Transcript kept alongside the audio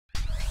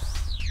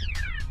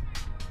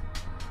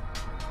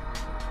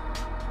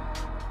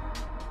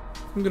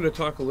I'm going to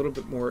talk a little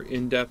bit more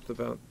in depth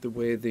about the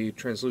way the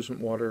translucent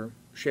water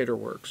shader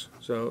works.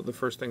 So the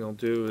first thing I'll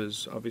do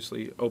is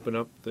obviously open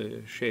up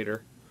the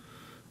shader,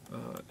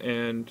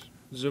 and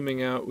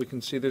zooming out we can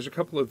see there's a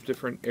couple of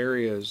different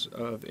areas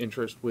of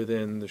interest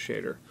within the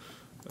shader.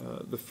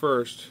 The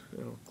first,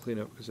 I'll clean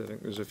up because I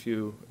think there's a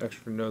few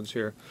extra nodes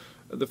here.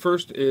 The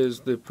first is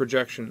the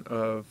projection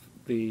of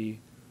the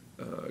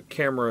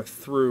camera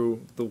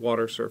through the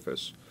water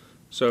surface.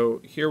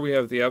 So here we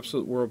have the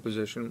absolute world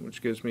position,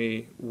 which gives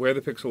me where the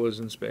pixel is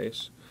in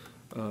space,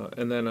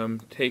 and then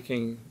I'm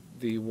taking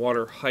the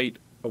water height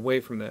away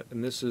from that,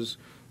 and this is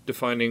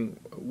defining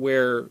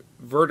where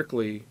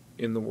vertically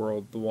in the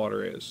world the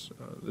water is.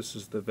 This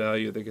is the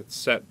value that gets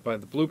set by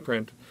the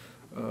blueprint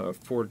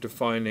for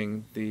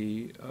defining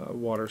the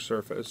water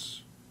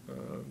surface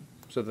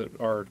so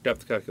that our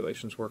depth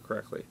calculations work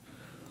correctly.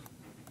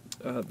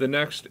 The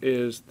next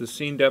is the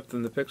scene depth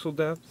and the pixel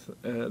depth.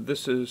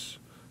 This is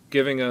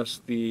giving us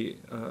the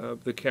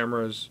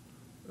camera's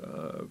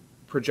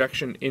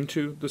projection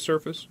into the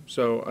surface.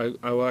 So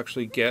I will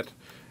actually get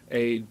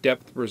a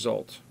depth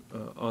result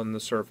on the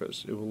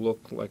surface. It will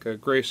look like a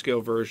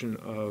grayscale version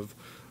of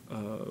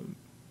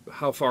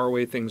how far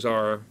away things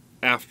are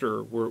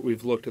after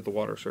we've looked at the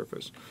water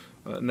surface.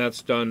 And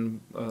that's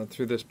done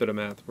through this bit of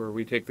math where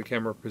we take the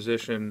camera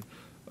position,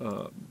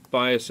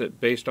 bias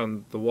it based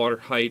on the water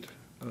height,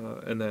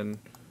 and then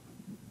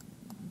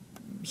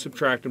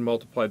subtract and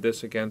multiply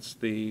this against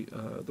the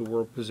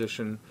world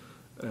position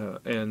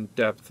and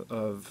depth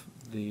of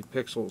the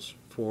pixels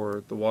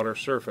for the water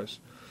surface.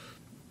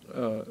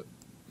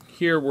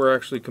 Here we're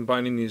actually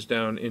combining these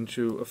down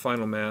into a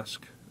final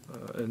mask,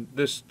 and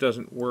this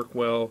doesn't work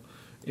well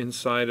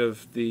inside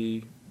of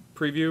the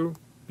preview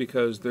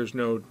because there's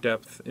no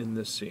depth in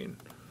this scene.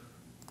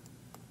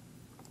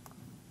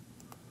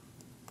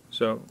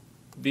 So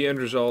the end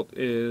result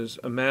is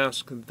a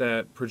mask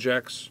that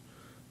projects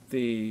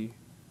the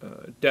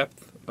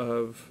depth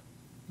of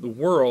the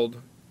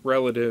world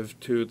relative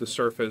to the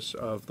surface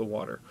of the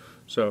water.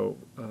 So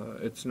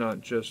it's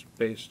not just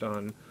based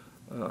on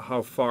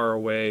how far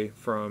away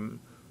from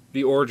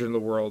the origin of the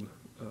world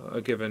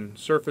a given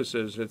surface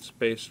is, it's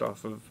based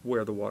off of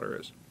where the water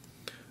is.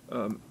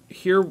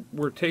 Here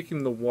we're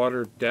taking the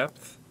water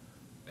depth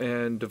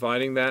and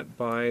dividing that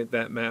by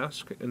that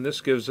mask, and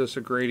this gives us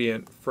a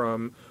gradient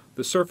from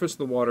the surface of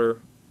the water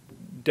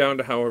down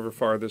to however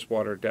far this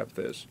water depth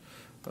is.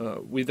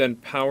 We then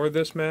power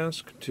this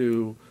mask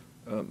to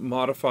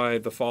modify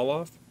the fall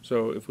off.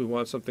 So if we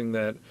want something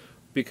that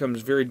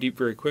becomes very deep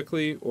very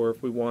quickly, or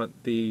if we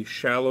want the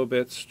shallow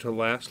bits to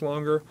last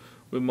longer,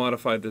 we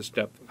modify this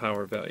depth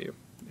power value.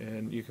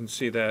 And you can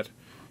see that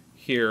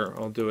here.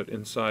 I'll do it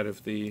inside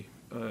of the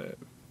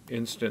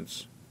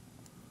instance.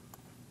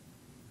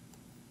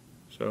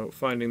 So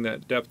finding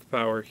that depth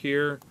power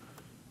here,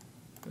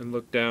 and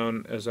look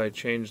down as I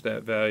change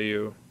that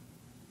value.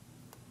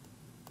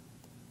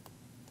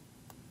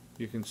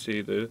 You can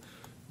see the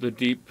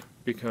deep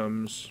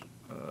becomes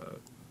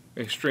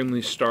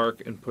extremely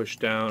stark and pushed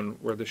down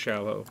where the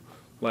shallow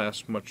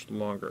lasts much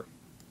longer.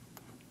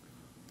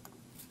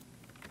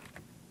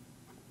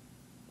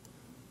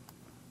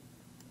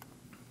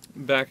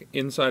 Back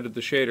inside of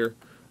the shader,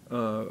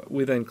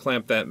 we then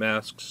clamp that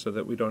mask so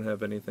that we don't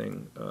have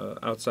anything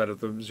outside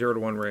of the 0 to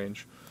 1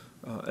 range.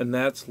 And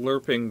that's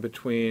lerping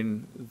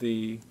between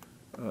the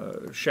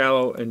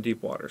shallow and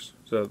deep waters.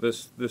 So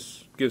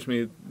this gives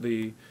me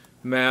the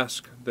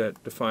mask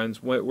that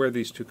defines where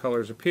these two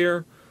colors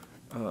appear,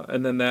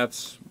 and then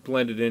that's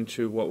blended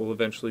into what will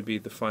eventually be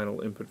the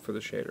final input for the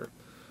shader.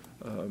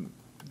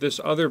 This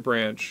other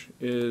branch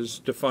is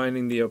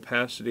defining the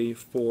opacity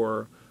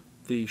for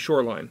the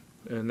shoreline,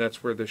 and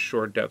that's where the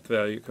shore depth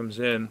value comes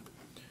in.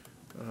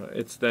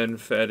 It's then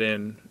fed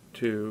in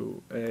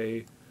to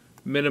a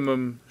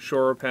minimum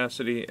shore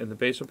opacity and the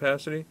base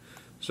opacity.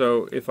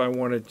 So if I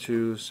wanted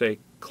to, say,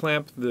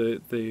 clamp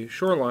the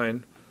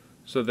shoreline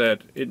so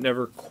that it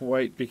never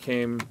quite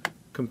became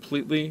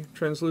completely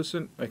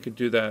translucent, I could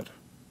do that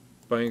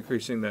by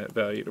increasing that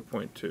value to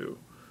 0.2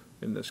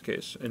 in this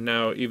case. And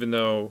now, even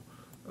though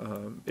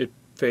it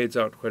fades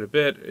out quite a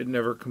bit, it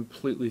never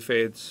completely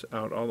fades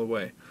out all the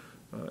way.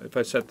 If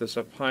I set this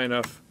up high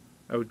enough,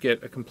 I would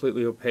get a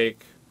completely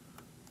opaque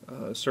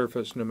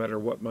surface no matter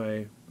what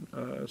my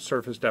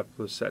surface depth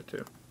was set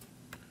to.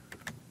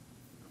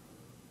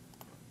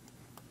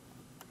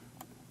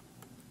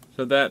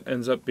 So that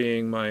ends up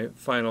being my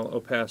final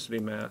opacity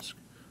mask,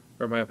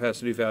 or my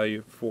opacity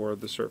value for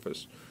the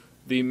surface.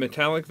 The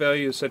metallic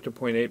value is set to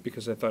 0.8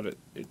 because I thought it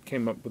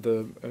came up with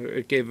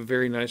it gave a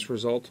very nice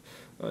result,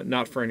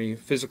 not for any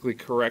physically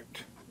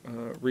correct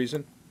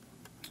reason.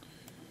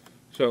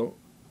 So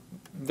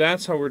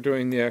that's how we're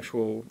doing the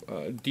actual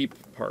deep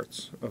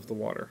parts of the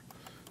water.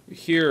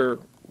 Here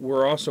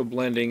we're also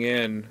blending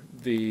in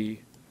the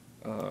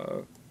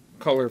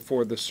color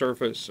for the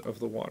surface of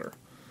the water.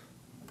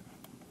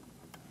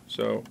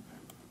 So,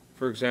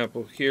 for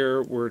example,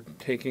 here we're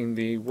taking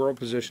the world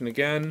position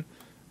again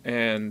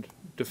and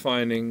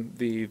defining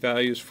the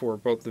values for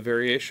both the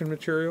variation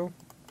material,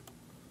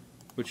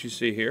 which you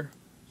see here.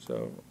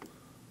 So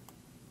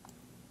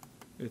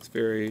it's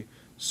very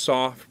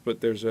soft, but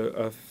there's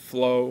a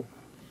flow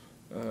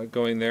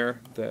going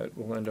there that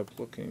will end up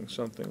looking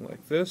something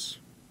like this.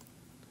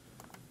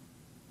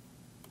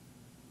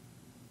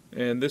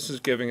 And this is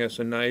giving us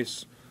a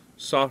nice,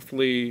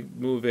 softly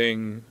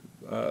moving,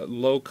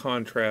 low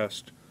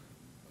contrast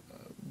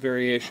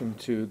variation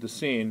to the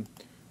scene,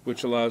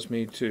 which allows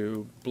me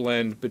to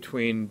blend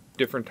between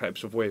different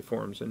types of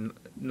waveforms and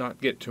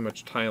not get too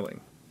much tiling,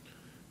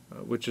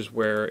 which is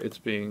where it's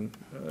being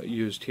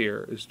used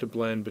here, is to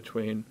blend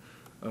between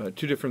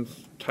two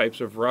different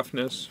types of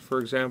roughness, for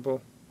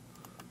example,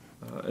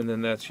 and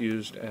then that's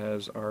used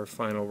as our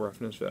final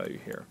roughness value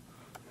here.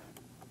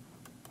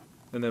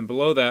 And then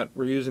below that,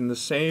 we're using the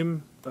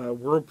same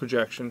world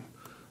projection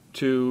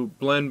to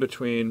blend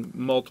between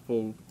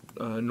multiple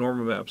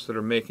normal maps that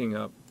are making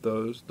up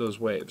those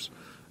waves.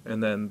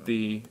 And then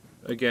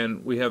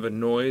again, we have a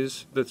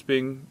noise that's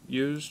being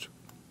used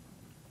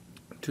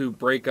to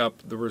break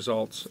up the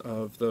results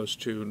of those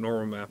two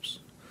normal maps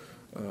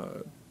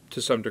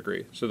to some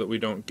degree, so that we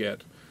don't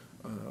get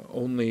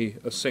only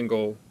a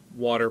single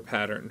water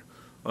pattern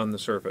on the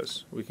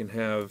surface. We can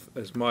have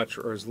as much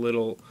or as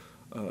little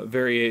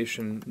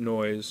variation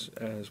noise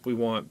as we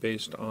want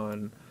based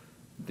on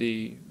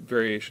the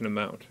variation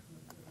amount.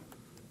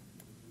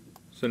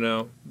 So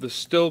now the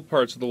still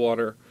parts of the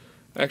water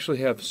actually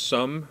have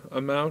some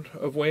amount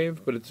of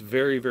wave, but it's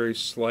very, very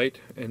slight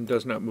and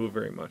does not move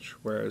very much,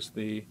 whereas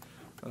the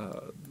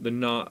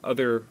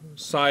other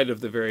side of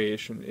the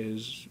variation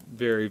is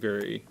very,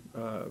 very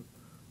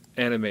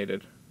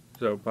animated.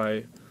 So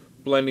by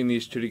blending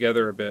these two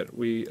together a bit,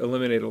 we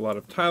eliminate a lot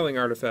of tiling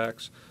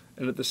artifacts,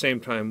 and at the same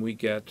time we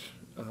get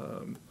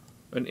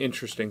an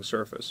interesting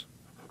surface.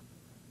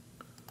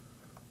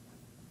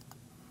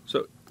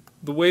 So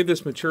the way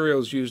this material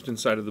is used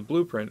inside of the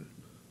blueprint,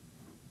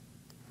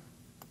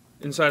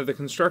 inside of the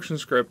construction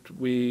script,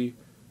 we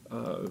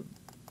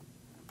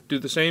do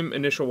the same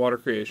initial water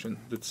creation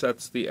that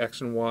sets the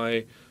X and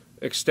Y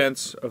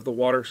extents of the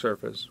water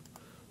surface.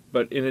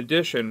 But in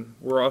addition,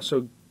 we're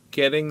also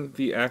getting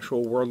the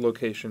actual world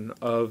location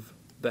of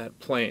that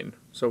plane.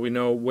 So we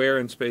know where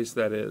in space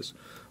that is.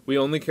 We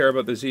only care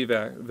about the Z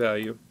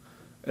value,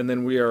 and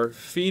then we are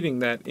feeding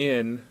that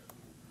in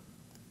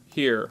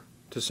here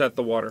to set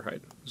the water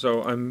height.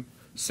 So I'm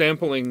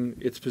sampling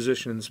its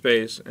position in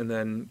space and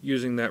then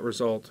using that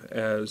result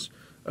as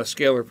a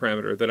scalar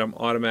parameter that I'm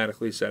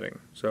automatically setting.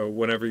 So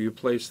whenever you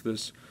place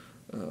this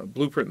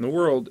blueprint in the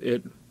world,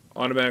 it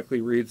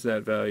automatically reads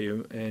that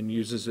value and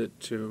uses it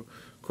to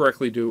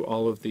correctly do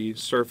all of the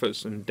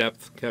surface and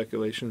depth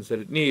calculations that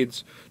it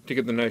needs to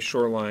get the nice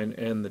shoreline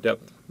and the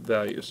depth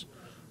values.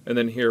 And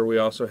then here we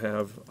also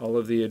have all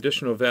of the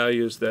additional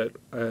values that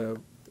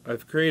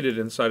I've created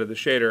inside of the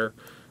shader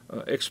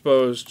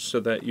exposed so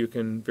that you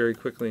can very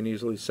quickly and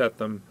easily set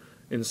them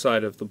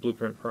inside of the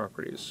blueprint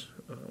properties,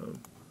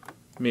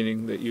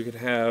 meaning that you could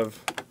have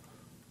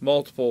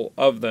multiple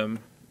of them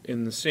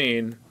in the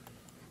scene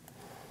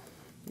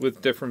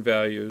with different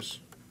values,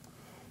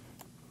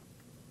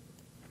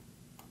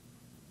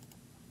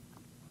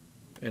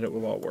 and it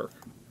will all work.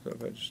 So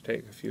if I just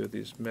take a few of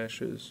these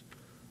meshes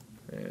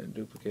and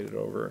duplicate it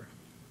over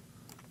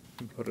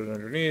and put it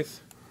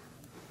underneath,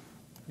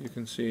 you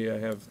can see I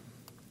have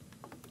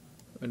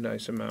a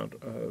nice amount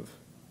of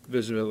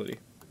visibility.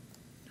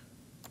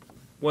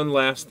 One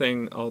last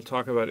thing I'll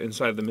talk about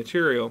inside the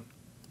material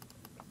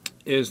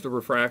is the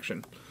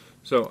refraction.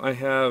 So I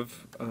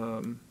have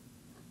a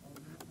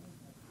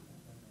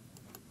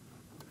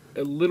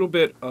little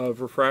bit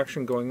of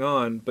refraction going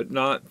on, but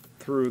not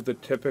through the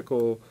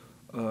typical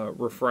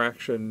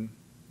refraction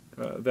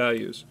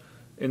values.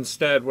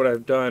 Instead, what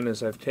I've done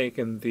is I've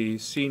taken the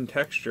scene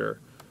texture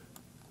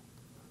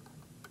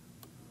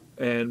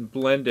and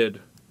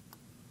blended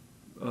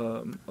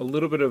a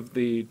little bit of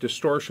the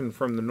distortion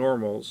from the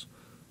normals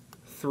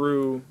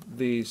through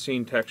the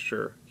scene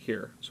texture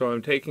here. So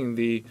I'm taking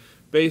the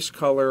base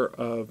color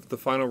of the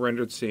final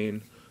rendered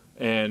scene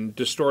and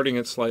distorting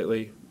it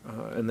slightly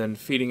and then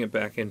feeding it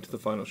back into the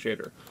final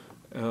shader.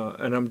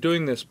 And I'm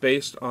doing this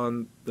based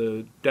on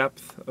the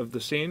depth of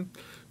the scene.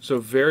 So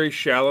very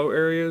shallow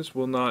areas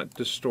will not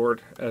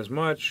distort as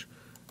much,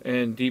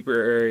 and deeper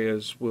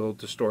areas will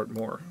distort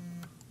more.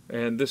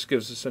 And this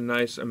gives us a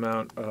nice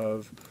amount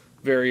of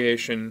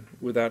variation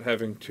without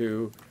having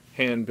to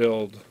hand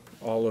build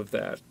all of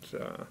that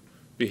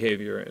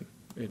behavior in.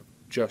 It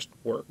just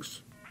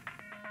works.